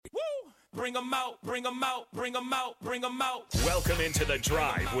bring 'em out, bring 'em out, bring 'em out, bring 'em out. Welcome into The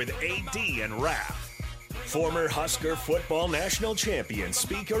Drive with AD and Raph. Former Husker football national champion,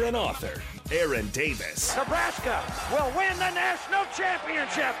 speaker, and author, Aaron Davis. Nebraska will win the national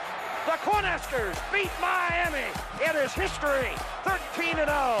championship. The Cornhuskers beat Miami. It is history,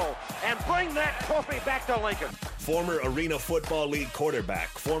 13-0, and bring that trophy back to Lincoln. Former Arena Football League quarterback,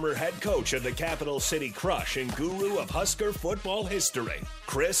 former head coach of the Capital City Crush, and guru of Husker football history,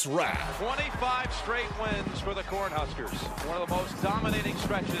 Chris Rapp. 25 straight wins for the Cornhuskers. One of the most dominating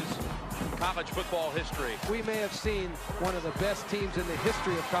stretches in college football history. We may have seen one of the best teams in the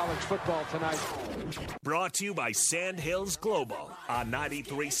history of college football tonight. Brought to you by Sandhills Global on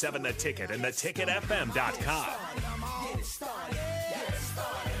 93.7 The Ticket and theticketfm.com.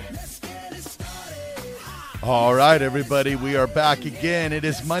 All right, everybody, we are back again. It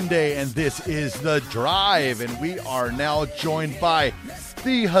is Monday, and this is The Drive, and we are now joined by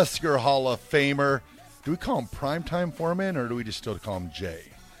the Husker Hall of Famer. Do we call him Primetime Foreman, or do we just still call him Jay?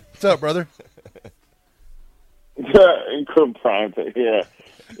 What's up, brother? Primetime, yeah.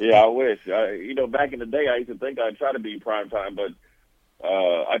 Yeah, I wish. Back in the day, I used to think I'd try to be primetime, but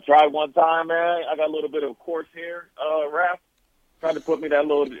I tried one time, man. I got a little bit of coarse hair, Raph. Tried to put me that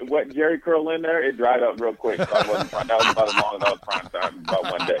little wet Jerry curl in there. It dried up real quick. So I wasn't that was about as long as I was prime time, about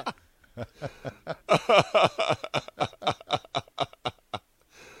one day.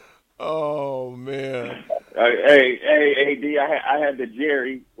 Oh, man. Hey, AD, I had the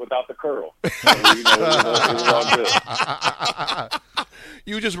Jerry without the curl. So, it was all good.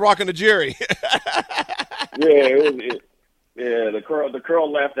 You were just rocking the Jerry. The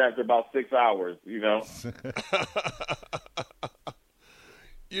curl left after about 6 hours,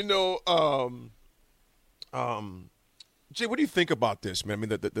 Jay, what do you think about this, man? I mean,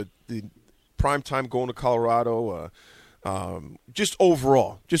 the prime time going to Colorado, just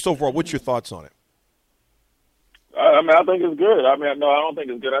overall, what's your thoughts on it? I think it's good. No, I don't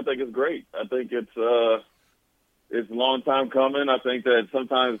think it's good. I think it's great. I think it's a long time coming. I think that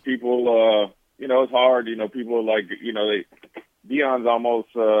sometimes people, it's hard. People like, Deion's almost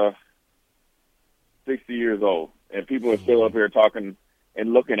 60 years old, and people are still up here talking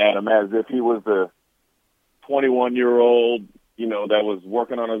and looking at him as if he was the 21-year-old, that was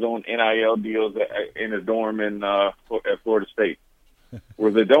working on his own NIL deals in his dorm at Florida State,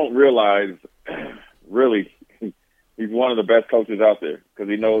 where they don't realize, really, he's one of the best coaches out there because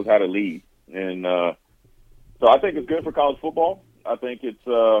he knows how to lead. And so I think it's good for college football. I think it's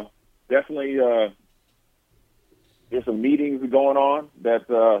definitely there's some meetings going on that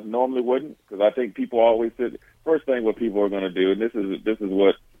normally wouldn't, because I think people always said first thing what people are going to do, and this is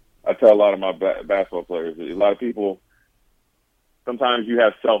what I tell a lot of my basketball players. A lot of people, sometimes you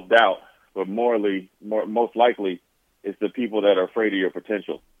have self-doubt, but most likely it's the people that are afraid of your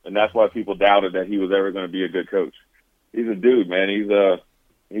potential, and that's why people doubted that he was ever going to be a good coach. He's a dude, man. He's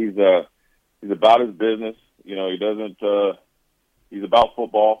about his business. He doesn't. He's about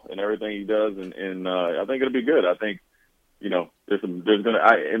football and everything he does, and I think it'll be good. I think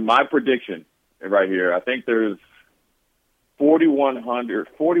in my prediction right here, I think there's 4,100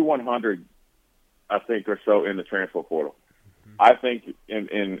 I think or so in the transfer portal. Mm-hmm. I think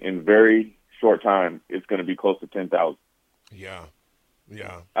in very short time it's going to be close to 10,000. Yeah.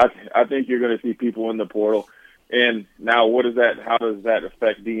 I think you're going to see people in the portal. And now, how does that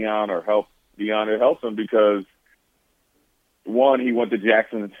affect Deion or help Deion? It helps him because, one, he went to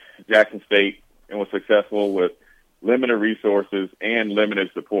Jackson State and was successful with limited resources and limited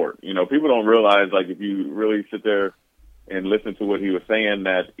support. People don't realize, like, if you really sit there and listen to what he was saying,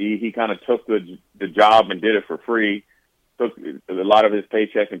 that he kind of took the job and did it for free, took a lot of his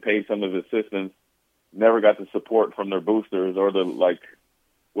paycheck and paid some of his assistants, never got the support from their boosters or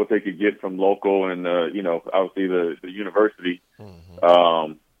what they could get from local and, obviously the university,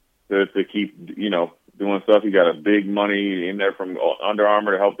 to keep, doing stuff. He got a big money in there from Under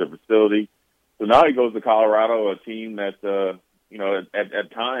Armour to help the facility. So now he goes to Colorado, a team that, at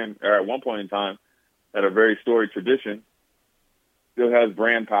one point in time, had a very storied tradition, still has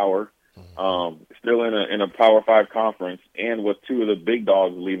brand power, still in a Power 5 conference, and with two of the big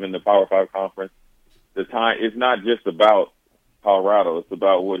dogs leaving the Power 5 conference. It's not just about Colorado. It's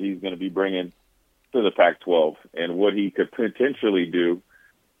about what he's going to be bringing to the Pac-12 and what he could potentially do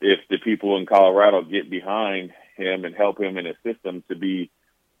if the people in Colorado get behind him and help him and assist him to be,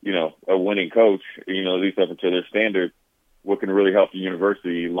 a winning coach, at least up to their standard, what can really help the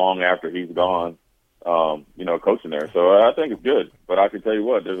university long after he's gone, coaching there. So I think it's good. But I can tell you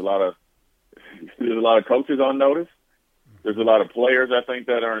what, there's a lot of coaches on notice. There's a lot of players, I think,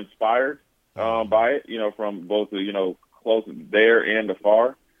 that are inspired by it, from both, close there and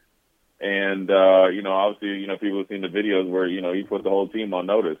afar. And, obviously, people have seen the videos where, he put the whole team on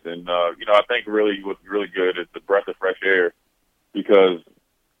notice. And, I think really what's really good is the breath of fresh air because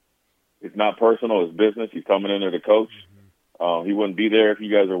it's not personal. It's business. He's coming in there to coach. He wouldn't be there if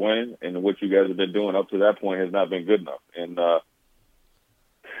you guys are winning. And what you guys have been doing up to that point has not been good enough. And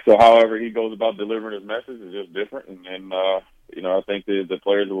so however he goes about delivering his message is just different. And I think the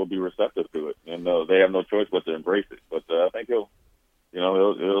players will be receptive to it. And they have no choice but to embrace it. But I think he'll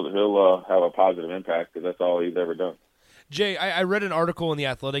have a positive impact because that's all he's ever done. Jay, I read an article in The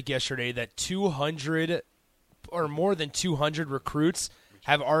Athletic yesterday that 200 or more than 200 recruits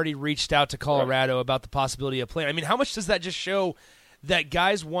have already reached out to Colorado about the possibility of playing. I mean, how much does that just show that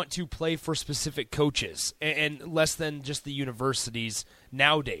guys want to play for specific coaches and less than just the universities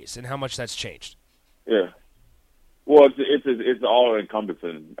nowadays, and how much that's changed? Yeah. Well, it's all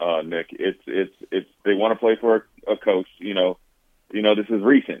encompassing, Nick. It's they want to play for a coach. This is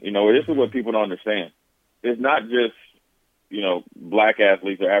recent. This is what people don't understand. It's not just black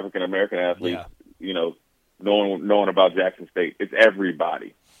athletes or African American athletes. Yeah. Knowing about Jackson State. It's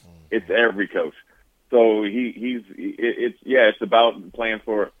everybody. It's every coach. So it's about playing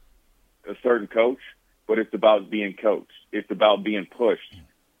for a certain coach, but it's about being coached. It's about being pushed.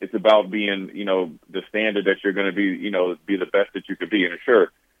 It's about being, the standard that you're going to be the best that you could be. And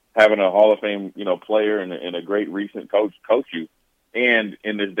sure, having a Hall of Fame, player and a great recent coach you, and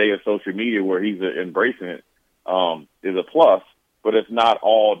in this day of social media where he's embracing it, is a plus. But it's not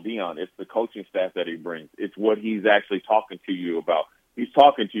all Deion. It's the coaching staff that he brings. It's what he's actually talking to you about. He's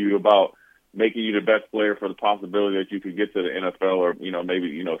talking to you about making you the best player for the possibility that you could get to the NFL or,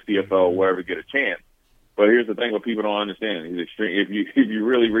 maybe, CFL or wherever, get a chance. But here's the thing what people don't understand. He's extreme. If you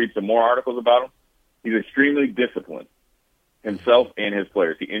really read some more articles about him, he's extremely disciplined himself and his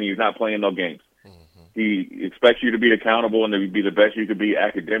players. And he's not playing no games. He expects you to be accountable and to be the best you could be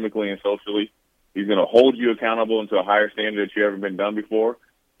academically and socially. He's going to hold you accountable to a higher standard that you've ever been done before,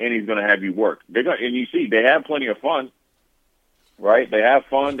 and he's going to have you work. And you see, they have plenty of fun, right? They have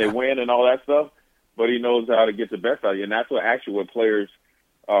fun, they win and all that stuff, but he knows how to get the best out of you, and that's what players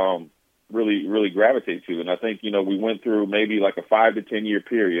really, really gravitate to. And I think, we went through maybe like a 5 to 10 year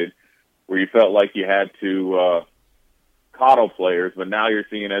period where you felt like you had to coddle players, but now you're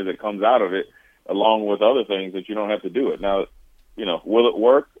seeing as it comes out of it, along with other things, that you don't have to do it. Now, will it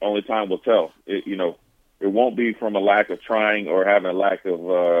work? Only time will tell. It won't be from a lack of trying or having a lack of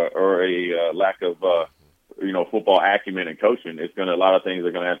football acumen and coaching. It's a lot of things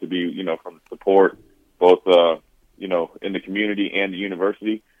are going to have to be, from support, both, in the community and the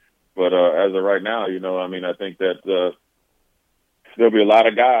university. But as of right now, I think that there'll be a lot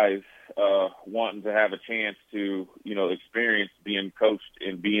of guys wanting to have a chance to, experience being coached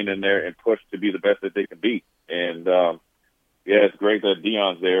and being in there and pushed to be the best that they can be. And, yeah, it's great that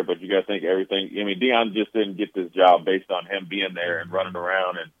Deion's there, but you got to think everything. I mean, Deion just didn't get this job based on him being there and running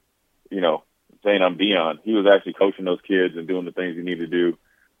around and, saying I'm Deion. He was actually coaching those kids and doing the things he needed to do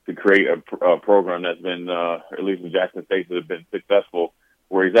to create a program that's been, at least in Jackson State, that have been successful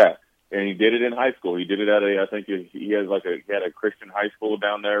where he's at. And he did it in high school. He did it at I think he had a Christian high school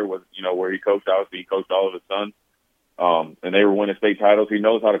down there with, where he coached. Obviously, he coached all of his sons, and they were winning state titles. He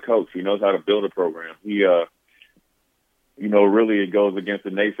knows how to coach. He knows how to build a program. He, really it goes against the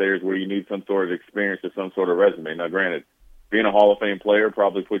naysayers where you need some sort of experience or some sort of resume. Now, granted, being a Hall of Fame player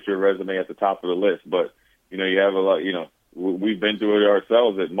probably puts your resume at the top of the list, but, you have a lot, we've been through it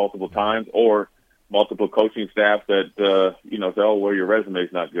ourselves at multiple times or multiple coaching staffs that, say, oh, well, your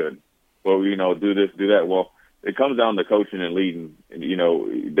resume's not good. Well, do this, do that. Well, it comes down to coaching and leading,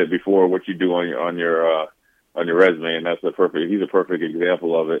 that before what you do on your resume, and he's a perfect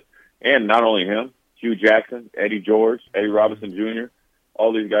example of it. And not only him, Hugh Jackson, Eddie George, Eddie Robinson Jr.,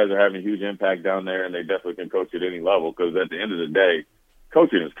 all these guys are having a huge impact down there, and they definitely can coach at any level because at the end of the day,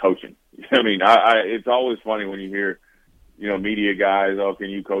 coaching is coaching. I mean, it's always funny when you hear, media guys, oh, can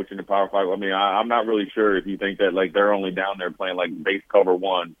you coach in the Power 5? I mean, I'm not really sure if you think that, like, they're only down there playing, like, base cover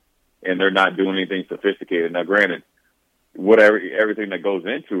one and they're not doing anything sophisticated. Now, granted, everything that goes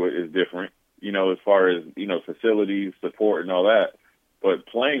into it is different, as far as, facilities, support, and all that. But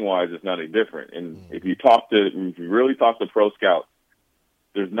playing-wise, it's not any different. And if you really talk to pro scouts,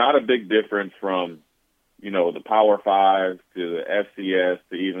 there's not a big difference from, the Power 5 to the FCS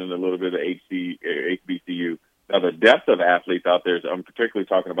to even a little bit of HBCU. Now, the depth of athletes out there, I'm particularly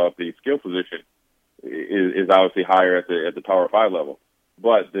talking about the skill position, is obviously higher at the Power 5 level.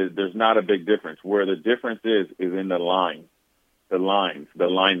 But there's not a big difference. Where the difference is in the lines, the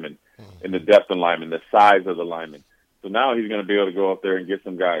linemen, and the depth of linemen, the size of the linemen. So now he's going to be able to go up there and get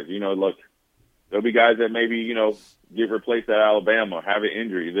some guys. Look, there'll be guys that maybe, get replaced at Alabama, have an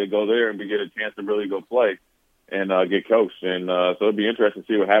injury. They go there and we get a chance to really go play and get coached. And so it'll be interesting to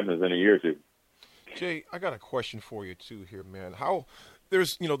see what happens in a year or two. Jay, I got a question for you too here, man.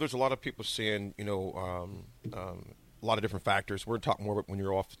 There's a lot of people saying, a lot of different factors. We're going to talk more about when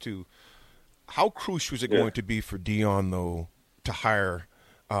you're off too. How crucial is it going to be for Deion, though, to hire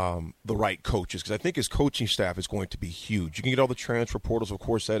the right coaches? Because I think his coaching staff is going to be huge. You can get all the transfer portals, of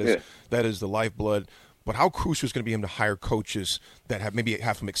course, that is the lifeblood. But how crucial is going to be him to hire coaches that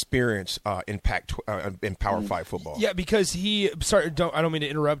have some experience in Power 5 football? Yeah, because I don't mean to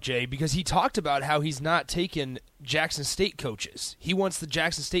interrupt, Jay, because he talked about how he's not taking Jackson State coaches. He wants the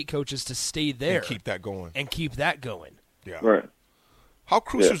Jackson State coaches to stay there and keep that going. Yeah, right. How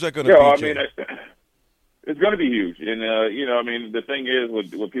crucial is that going to be? Jay? It's going to be huge, and the thing is,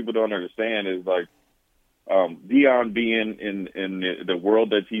 what people don't understand is like Deion being in the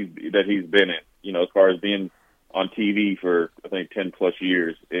world that he's been in, as far as being on TV for I think 10 plus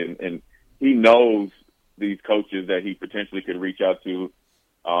years, and he knows these coaches that he potentially could reach out to,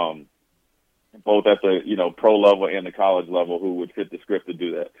 both at the pro level and the college level, who would fit the script to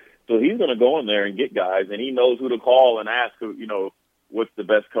do that. So he's going to go in there and get guys, and he knows who to call and ask who, what's the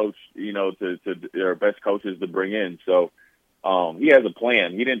best coach, or best coaches to bring in. So he has a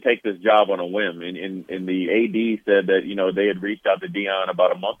plan. He didn't take this job on a whim. And the AD said that, they had reached out to Deion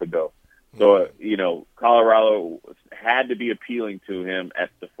about a month ago. So, Colorado had to be appealing to him at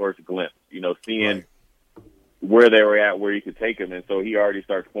the first glimpse, seeing where they were at, where he could take them. And so he already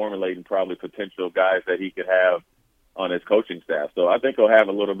starts formulating probably potential guys that he could have on his coaching staff. So I think he'll have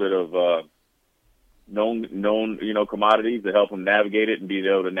a little bit of known commodities to help him navigate it and be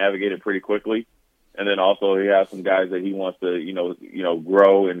able to navigate it pretty quickly. And then also he has some guys that he wants to,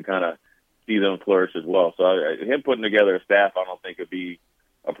 grow and kind of see them flourish as well. So him putting together a staff, I don't think it'd be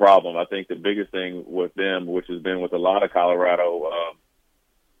a problem. I think the biggest thing with them, which has been with a lot of Colorado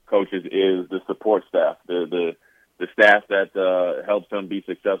coaches, is the support staff, the staff that helps them be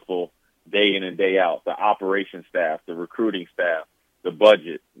successful day in and day out, the operations staff, the recruiting staff, the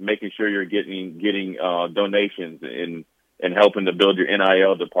budget, making sure you're getting donations and helping to build your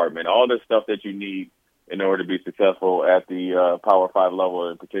NIL department, all the stuff that you need in order to be successful at the Power 5 level,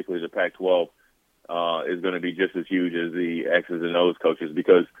 and particularly the Pac-12, is going to be just as huge as the X's and O's coaches,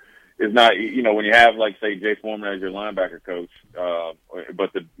 because it's not, when you have, like, say, Jay Foreman as your linebacker coach,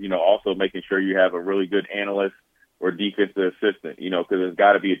 but also making sure you have a really good analyst or defensive assistant, because it's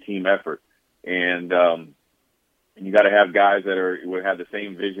got to be a team effort. And you got to have guys that would have the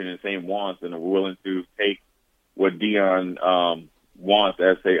same vision and same wants and are willing to take what Deion wants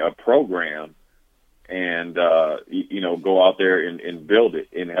as, say, a program and, go out there and build it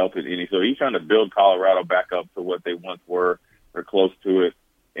and help it. And so he's trying to build Colorado back up to what they once were or close to it,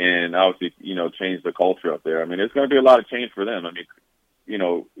 and obviously, change the culture up there. I mean, it's going to be a lot of change for them. I mean,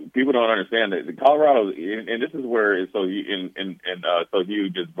 people don't understand that Colorado, and this is where it's so so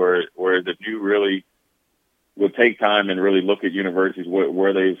huge, is whereas if you really would take time and really look at universities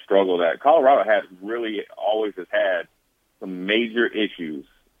where they've struggled at, Colorado always has had some major issues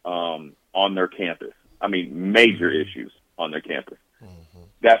on their campus. I mean, major issues on their campus. Mm-hmm.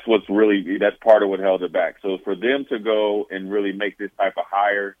 That's part of what held it back. So for them to go and really make this type of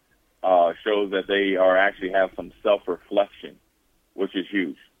hire shows that they actually have some self-reflection, which is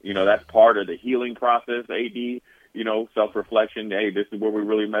huge. That's part of the healing process, AD, self-reflection. Hey, this is where we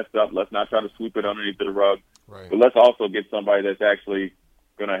really messed up. Let's not try to sweep it underneath the rug. Right. But let's also get somebody that's actually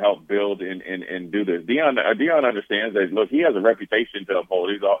going to help build and do this. Deion understands that, look, he has a reputation to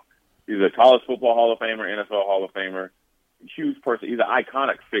uphold. He's a college football Hall of Famer, NFL Hall of Famer, huge person. He's an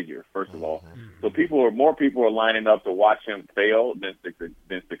iconic figure, first of all. So more people are lining up to watch him fail than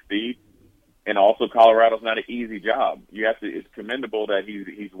succeed. And also, Colorado's not an easy job. It's commendable that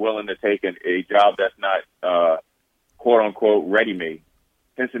he's willing to take a job that's not quote unquote ready-made.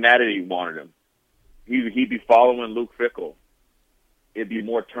 Cincinnati wanted him. He'd be following Luke Fickell. It'd be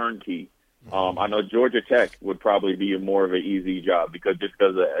more turnkey. I know Georgia Tech would probably be more of an easy job because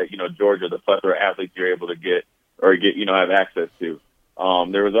of, Georgia, the plethora of athletes you're able to get have access to.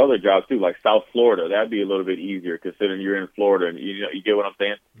 There was other jobs too, like South Florida. That'd be a little bit easier considering you're in Florida, and you get what I'm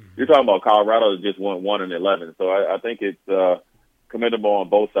saying. Mm-hmm. You're talking about Colorado that just went 1-11, so I think it's commendable on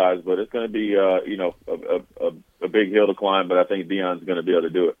both sides, but it's going to be a big hill to climb. But I think Deion's going to be able to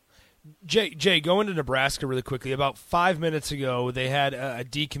do it. Jay, going to Nebraska really quickly. About 5 minutes ago, they had a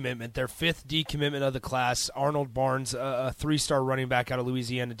decommitment, their fifth decommitment of the class. Arnold Barnes, a 3-star running back out of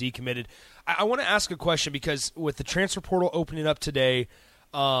Louisiana, decommitted. I want to ask a question because with the transfer portal opening up today,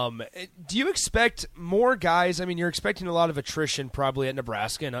 Do you expect more guys? I mean, you're expecting a lot of attrition probably at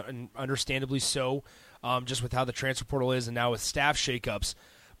Nebraska, and understandably so, just with how the transfer portal is and now with staff shakeups.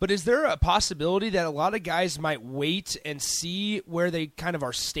 But is there a possibility that a lot of guys might wait and see where they kind of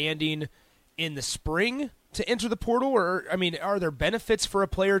are standing in the spring to enter the portal? Or, I mean, are there benefits for a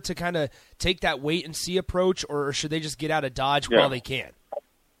player to kind of take that wait and see approach, or should they just get out of Dodge while they can?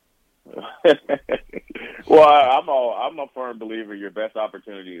 Well, I'm a firm believer your best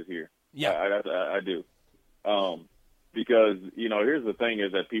opportunity is here. Yeah, I do. Because, here's the thing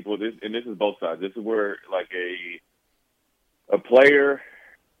is that people, and this is both sides. This is where like a player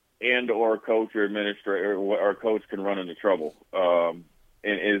and or coach or administrator or coach can run into trouble. And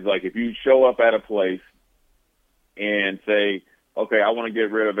is like if you show up at a place and say, okay, I want to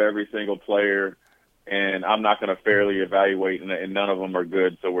get rid of every single player and I'm not going to fairly evaluate and none of them are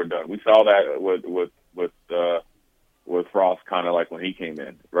good, so we're done. We saw that with Frost kind of like when he came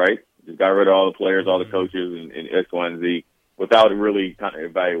in, right? Just got rid of all the players, all the coaches, and X, Y, and Z without really kind of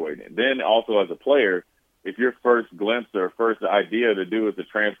evaluating. Then also as a player, if your first glimpse or first idea to do is to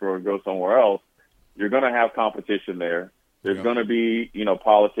transfer or go somewhere else, you're going to have competition there. There's going to be,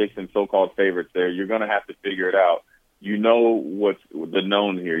 politics and so-called favorites there. You're going to have to figure it out. You know what's the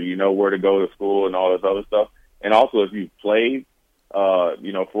known here. You know where to go to school and all this other stuff. And also if you've played, for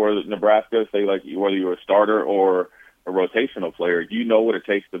Nebraska, say like whether you're a starter or a rotational player, you know what it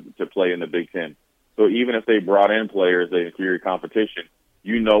takes to play in the Big Ten. So even if they brought in players, they inferior competition,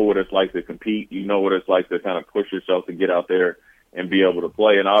 you know what it's like to compete. You know what it's like to kind of push yourself to get out there and be able to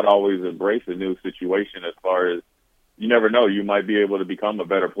play. And I'd always embrace a new situation as far as you never know. You might be able to become a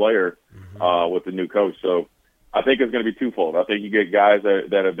better player with the new coach. So I think it's going to be twofold. I think you get guys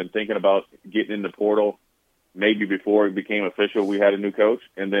that have been thinking about getting in the portal maybe before it became official we had a new coach.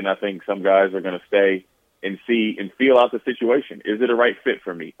 And then I think some guys are going to stay and see and feel out the situation. Is it a right fit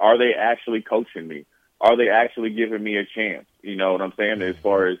for me? Are they actually coaching me? Are they actually giving me a chance? You know what I'm saying? As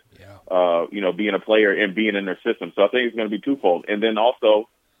far as, being a player and being in their system. So I think it's going to be twofold. And then also,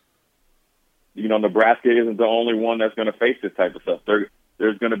 Nebraska isn't the only one that's going to face this type of stuff.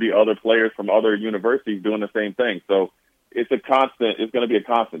 There's going to be other players from other universities doing the same thing. So it's a constant. It's going to be a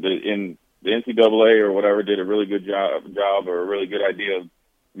constant. In the NCAA or whatever did a really good job or a really good idea of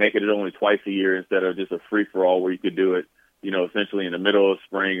making it only twice a year instead of just a free-for-all where you could do it, essentially in the middle of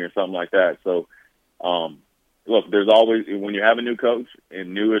spring or something like that. So, look, there's always, when you have a new coach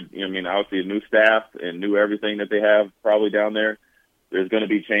and obviously a new staff and new everything that they have probably down there, there's going to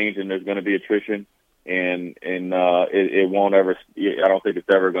be change and there's going to be attrition. And it won't ever. I don't think it's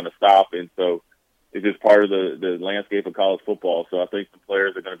ever going to stop. And so it's just part of the landscape of college football. So I think the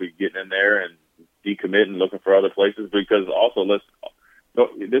players are going to be getting in there and decommitting, looking for other places. Because also, there's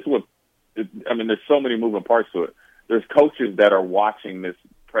so many moving parts to it. There's coaches that are watching this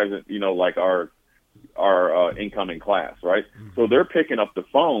present, like our incoming class, right? So they're picking up the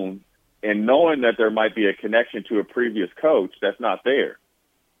phone and knowing that there might be a connection to a previous coach that's not there.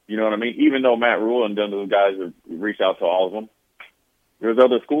 You know what I mean? Even though Matt Rule and those guys have reached out to all of them, there's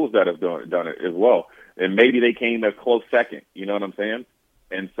other schools that have done it as well. And maybe they came a close second. You know what I'm saying?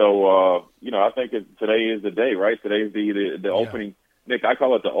 And so, I think today is the day, right? Today is the opening. Nick, I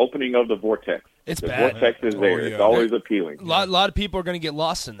call it the opening of the vortex. It's the bad. vortex is there. Yeah. It's always appealing. A lot of people are going to get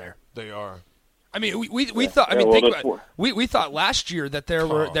lost in there. They are. I mean, we thought. I mean, think about it. We thought last year that there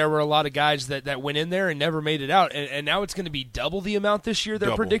were a lot of guys that went in there and never made it out, and now it's going to be double the amount this year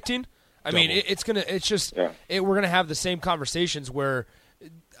they're predicting. I mean, we're gonna have the same conversations where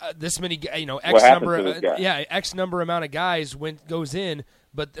this many, X number amount of guys go in,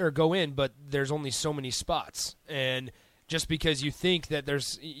 but there's only so many spots, and just because you think that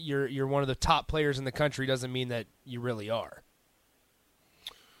you're one of the top players in the country doesn't mean that you really are.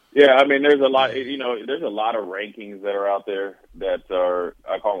 Yeah, I mean, there's a lot. There's a lot of rankings that are out there that are,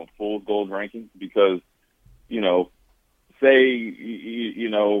 I call them fool's gold rankings because, say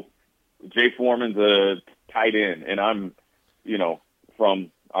Jay Foreman's a tight end, and I'm, from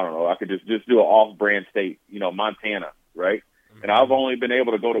I don't know, I could just do an off-brand state, Montana, right? Mm-hmm. And I've only been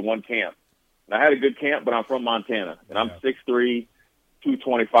able to go to one camp. And I had a good camp, but I'm from Montana, and I'm 6'3",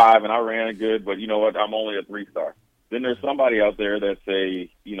 225, and I ran it good. But you know what? I'm only a 3-star. Then there's somebody out there that's a,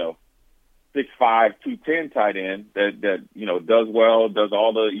 6'5", 210 tight end that does well, does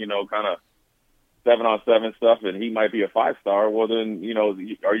all the, kind of 7-on-7 stuff, and he might be a 5-star. Well, then,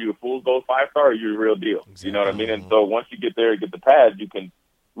 are you a fool's gold 5-star or are you a real deal? Exactly. You know what I mean? And so once you get there and get the pad, you can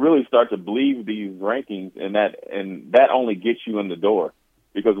really start to believe these rankings, and that only gets you in the door.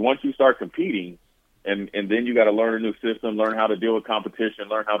 Because once you start competing, and then you got to learn a new system, learn how to deal with competition,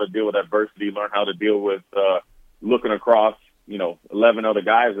 learn how to deal with adversity, learn how to deal with looking across, 11 other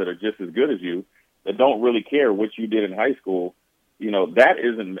guys that are just as good as you that don't really care what you did in high school, that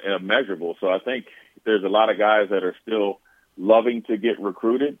isn't measurable. So I think there's a lot of guys that are still loving to get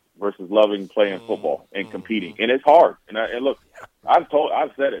recruited versus loving playing football and competing. And it's hard. And look, I've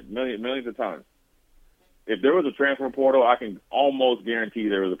said it millions of times. If there was a transfer portal, I can almost guarantee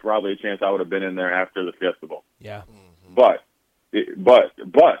there was probably a chance I would have been in there after the Fiesta Bowl. Yeah. But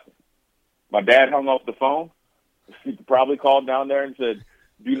my dad hung up the phone. He probably called down there and said,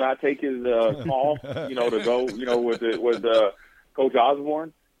 "Do not take his call, to go, with Coach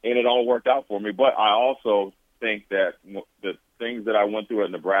Osborne," and it all worked out for me. But I also think that the things that I went through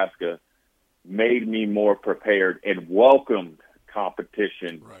at Nebraska made me more prepared and welcomed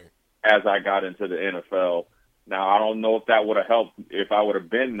competition as I got into the NFL. Now, I don't know if that would have helped if I would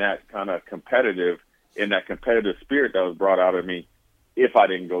have been that kind of competitive in that competitive spirit that was brought out of me if I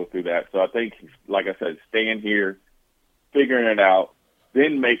didn't go through that. So I think, like I said, staying here, figuring it out,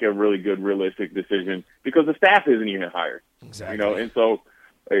 then make a really good, realistic decision because the staff isn't even hired. Exactly. And so,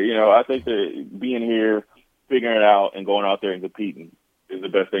 I think that being here, figuring it out, and going out there and competing is the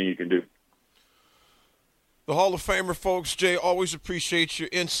best thing you can do. The Hall of Famer, folks. Jay, always appreciate your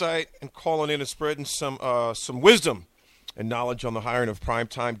insight and calling in and spreading some wisdom and knowledge on the hiring of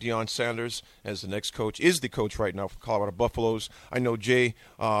primetime Deion Sanders as the next coach, is the coach right now for Colorado Buffaloes. I know Jay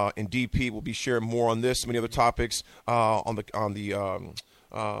and DP will be sharing more on this and many other topics on the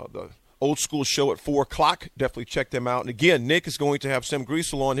Old School Show at 4 o'clock. Definitely check them out. And again, Nick is going to have Sam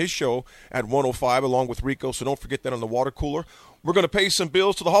Greasel on his show at 105 along with Rico, so don't forget that on the water cooler. We're going to pay some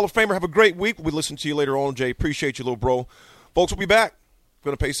bills to the Hall of Famer. Have a great week. We'll listen to you later on, Jay. Appreciate you, little bro. Folks, we'll be back. We're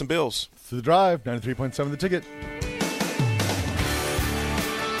going to pay some bills. To the Drive, 93.7 The Ticket.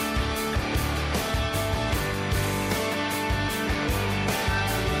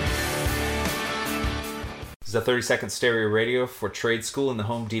 This is a 30-second stereo radio for Trade School in the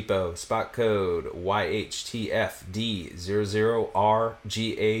Home Depot. Spot code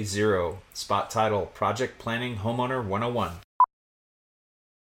YHTFD00RGA0. Spot title, Project Planning Homeowner 101.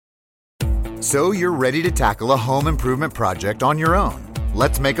 So you're ready to tackle a home improvement project on your own.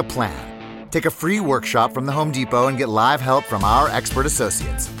 Let's make a plan. Take a free workshop from the Home Depot and get live help from our expert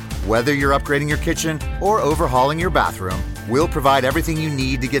associates. Whether you're upgrading your kitchen or overhauling your bathroom, we'll provide everything you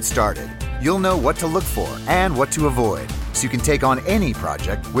need to get started. You'll know what to look for and what to avoid, so you can take on any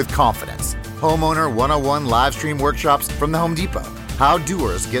project with confidence. Homeowner 101 live stream workshops from the Home Depot. How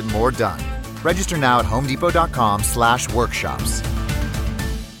doers get more done. Register now at homedepot.com/workshops.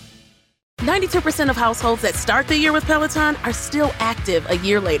 92% of households that start the year with Peloton are still active a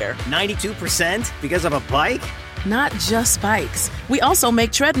year later. 92% because of a bike? Not just bikes. We also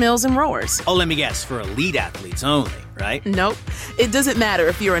make treadmills and rowers. Oh, let me guess, for elite athletes only, right? Nope. It doesn't matter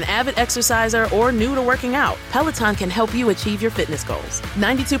if you're an avid exerciser or new to working out. Peloton can help you achieve your fitness goals.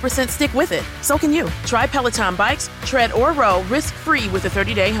 92% stick with it. So can you. Try Peloton bikes, tread, or row risk-free with a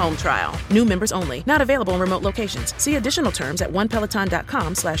 30-day home trial. New members only. Not available in remote locations. See additional terms at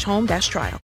onepeloton.com/home-trial.